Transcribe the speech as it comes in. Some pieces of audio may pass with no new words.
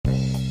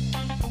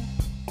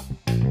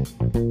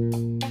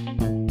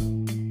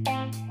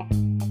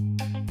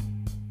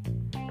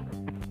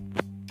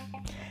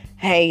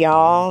Hey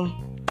y'all,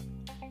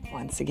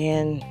 once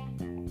again,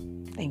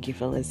 thank you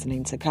for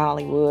listening to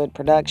Collywood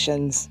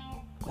Productions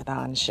with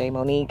Shay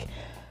Monique.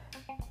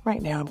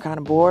 Right now I'm kind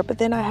of bored, but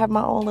then I have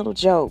my own little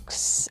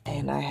jokes,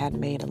 and I had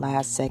made a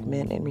last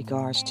segment in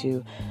regards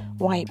to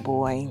white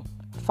boy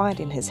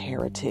finding his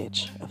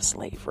heritage of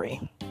slavery.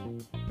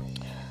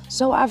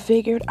 So I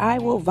figured I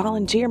will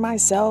volunteer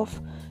myself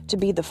to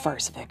be the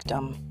first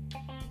victim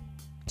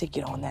to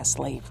get on that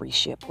slavery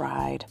ship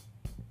ride.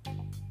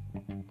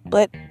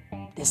 But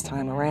this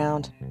time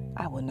around,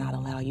 I will not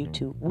allow you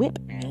to whip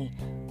me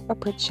or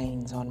put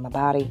chains on my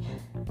body.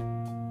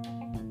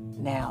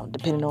 Now,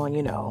 depending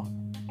on,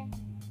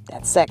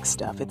 that sex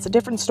stuff, it's a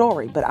different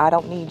story, but I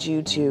don't need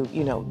you to,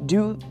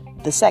 do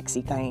the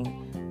sexy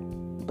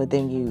thing, but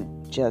then you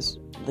just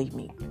leave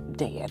me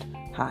dead,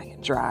 high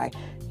and dry.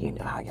 You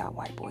know how y'all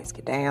white boys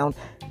get down.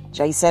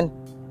 Jason,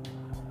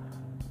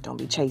 don't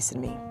be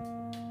chasing me.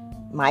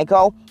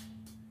 Michael,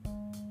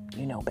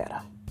 you know better.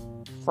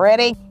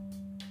 Freddie,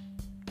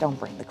 don't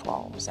bring the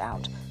claws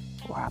out,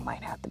 or I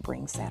might have to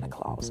bring Santa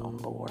Claus on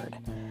board.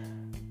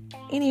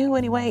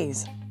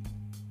 Anyways.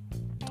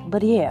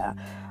 But yeah,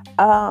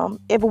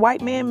 if a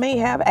white man may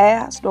have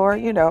asked, or,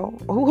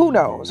 who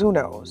knows,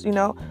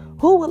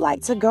 who would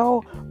like to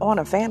go on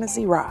a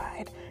fantasy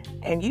ride,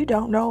 and you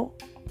don't know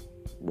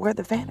where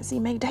the fantasy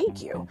may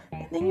take you,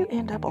 and then you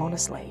end up on a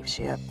slave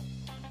ship.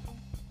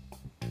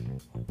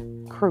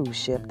 Cruise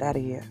ship, that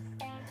is.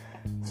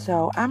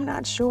 So I'm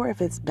not sure if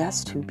it's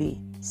best to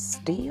be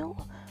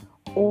still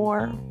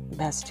or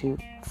best to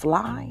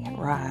fly and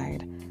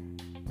ride.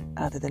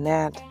 Other than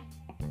that,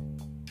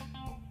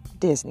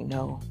 Disney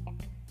know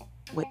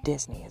what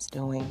Disney is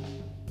doing.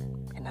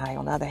 And I,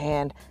 on the other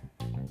hand,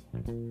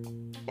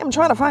 am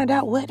trying to find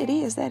out what it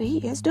is that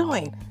he is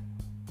doing.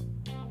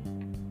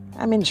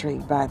 I'm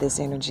intrigued by this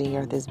energy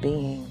or this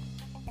being.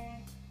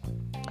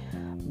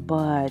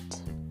 But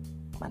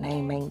my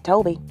name ain't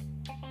Toby,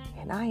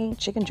 and I ain't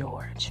Chicken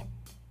George.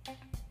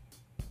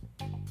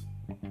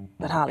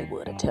 But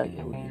Hollywood will tell you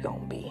who you're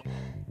going to be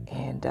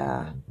and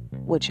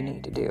what you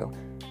need to do.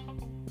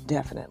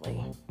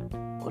 Definitely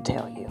will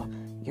tell you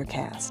your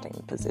casting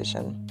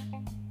position.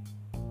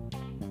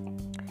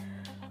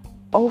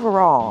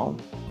 Overall,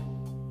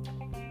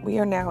 we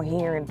are now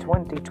here in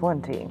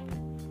 2020.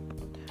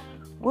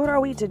 What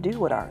are we to do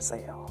with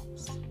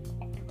ourselves?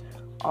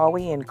 Are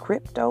we in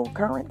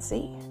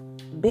cryptocurrency,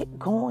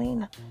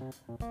 Bitcoin,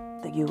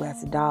 the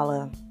US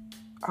dollar?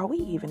 Are we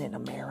even in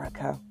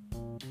America?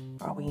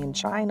 Are we in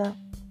China?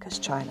 Because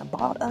China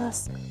bought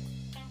us?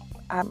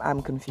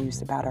 I'm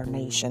confused about our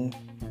nation.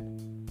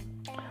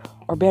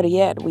 Or better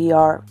yet, we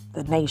are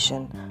the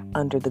nation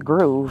under the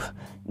groove,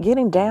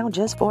 getting down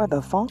just for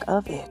the funk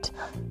of it.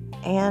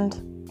 And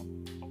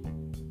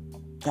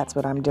that's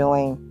what I'm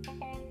doing,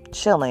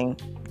 chilling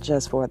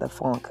just for the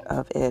funk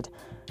of it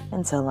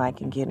until I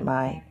can get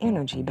my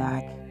energy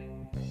back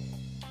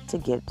to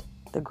get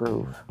the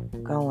groove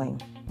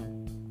going.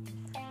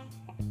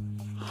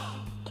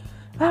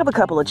 I have a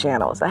couple of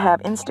channels. I have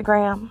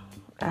Instagram,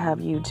 I have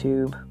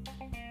YouTube,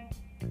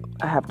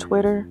 I have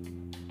Twitter,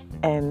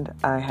 and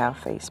I have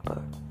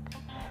Facebook.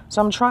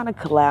 So I'm trying to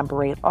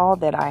collaborate all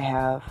that I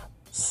have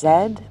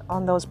said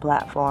on those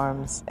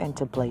platforms and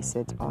to place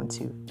it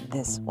onto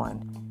this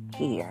one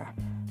here,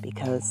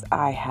 because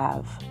I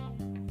have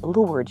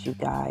lured you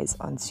guys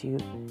onto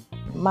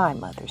my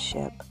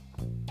mothership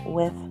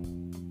with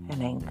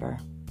an anchor.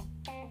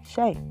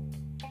 Shay,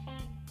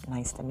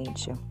 nice to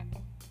meet you.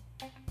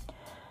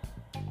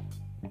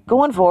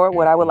 Going forward,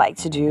 what I would like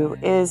to do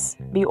is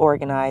be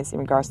organized in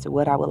regards to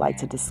what I would like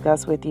to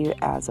discuss with you,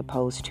 as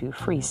opposed to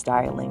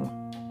freestyling.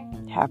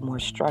 Have more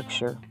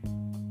structure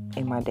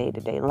in my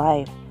day-to-day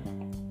life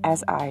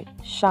as I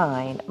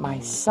shine my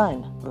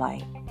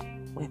sunlight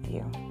with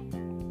you.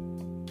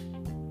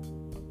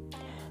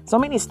 So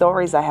many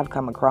stories I have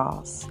come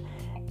across,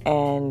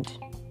 and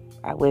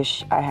I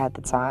wish I had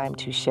the time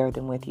to share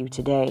them with you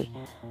today.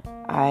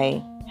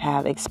 I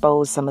have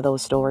exposed some of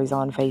those stories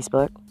on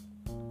Facebook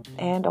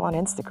and on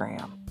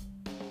Instagram.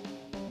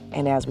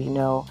 And as we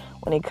know,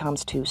 when it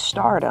comes to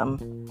stardom,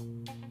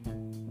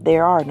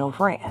 there are no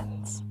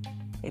friends.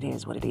 It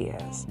is what it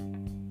is.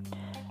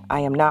 I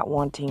am not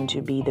wanting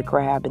to be the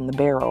crab in the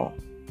barrel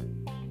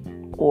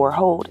or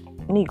hold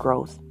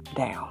Negroes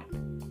down.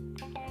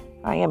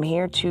 I am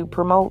here to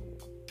promote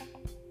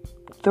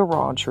the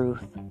raw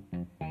truth,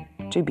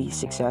 to be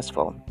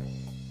successful.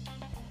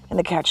 And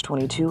the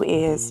catch-22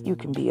 is you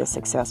can be a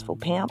successful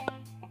pimp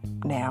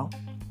now.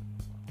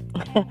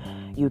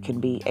 You can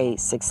be a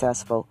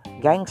successful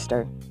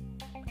gangster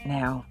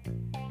now.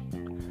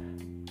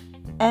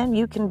 And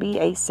you can be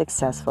a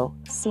successful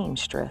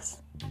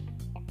seamstress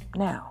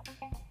now.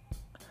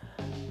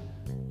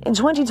 In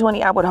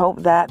 2020, I would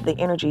hope that the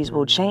energies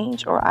will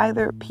change, or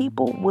either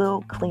people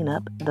will clean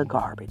up the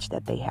garbage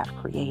that they have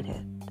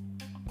created.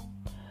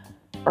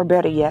 Or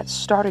better yet,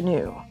 start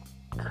anew.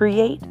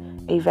 Create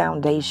a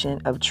foundation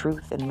of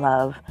truth and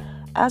love,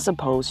 as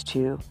opposed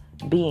to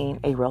being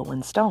a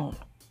Rolling Stone,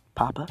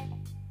 Papa.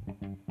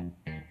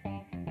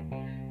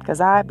 Because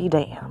I'd be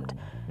damned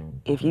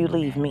if you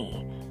leave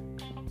me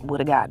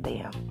with a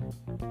goddamn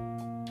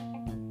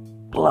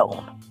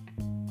loan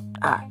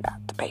I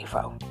got to pay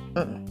for.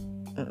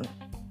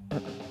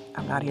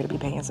 I'm not here to be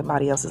paying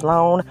somebody else's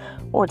loan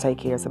or take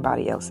care of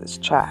somebody else's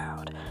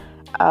child.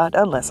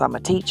 Unless I'm a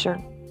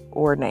teacher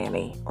or a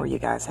nanny, or you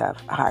guys have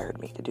hired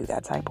me to do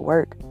that type of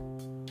work.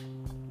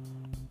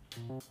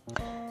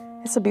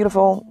 It's a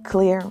beautiful,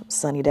 clear,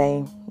 sunny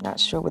day. Not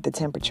sure what the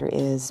temperature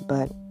is,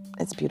 but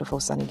it's beautiful,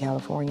 sunny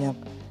California.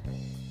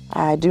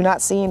 I do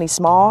not see any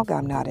smog.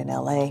 I'm not in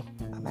LA.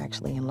 I'm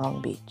actually in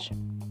Long Beach.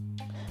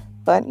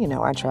 But,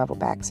 I travel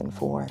back and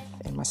forth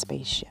in my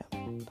spaceship.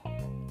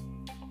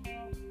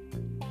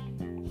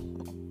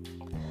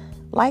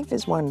 Life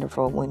is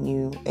wonderful when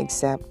you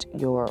accept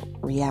your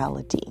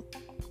reality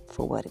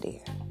for what it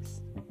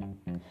is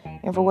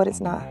and for what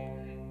it's not.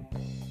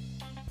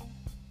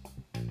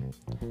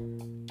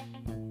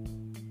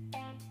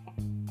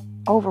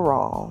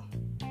 Overall,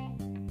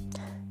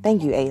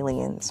 thank you,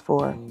 aliens,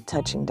 for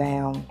touching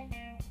down.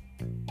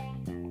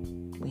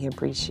 We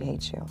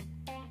appreciate you.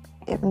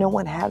 If no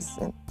one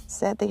hasn't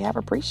said they have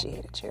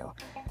appreciated you,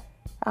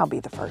 I'll be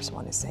the first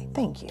one to say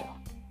thank you.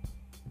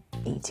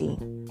 E.T.,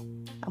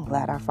 I'm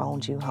glad I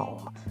phoned you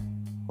home.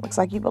 Looks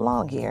like you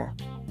belong here.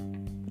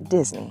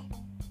 Disney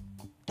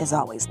is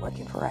always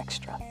looking for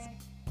extras.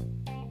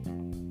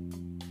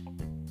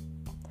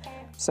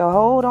 So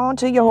hold on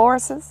to your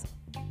horses.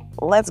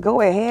 Let's go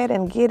ahead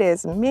and get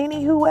as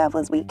many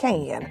whoever's we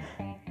can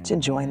to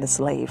join the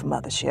slave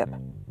mothership.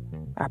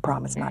 I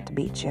promise not to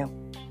beat you,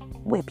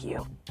 whip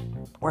you,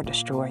 or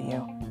destroy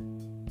you.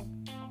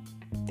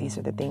 These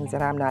are the things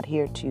that I'm not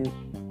here to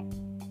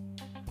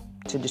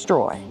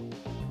destroy.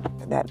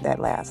 That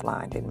last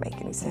line didn't make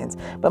any sense.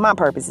 But my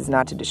purpose is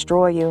not to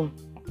destroy you.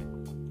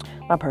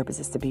 My purpose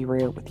is to be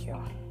real with you.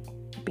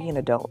 Be an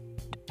adult.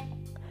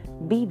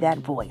 Be that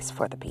voice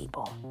for the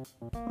people.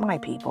 My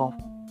people.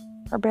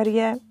 Or better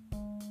yet,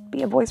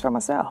 be a voice for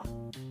myself.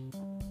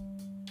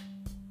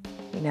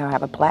 We now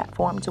have a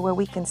platform to where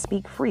we can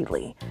speak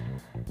freely.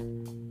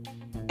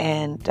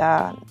 And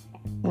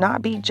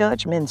not be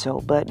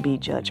judgmental, but be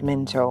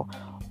judgmental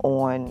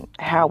on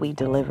how we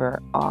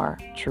deliver our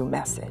true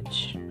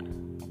message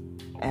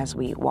as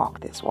we walk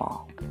this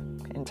walk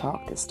and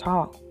talk this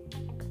talk.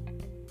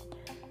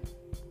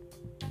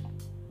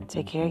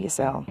 Take care of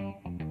yourself.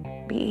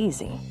 Be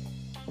easy,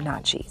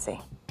 not cheesy.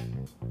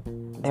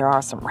 There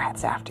are some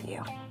rats after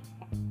you.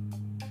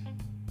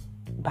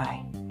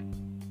 Bye.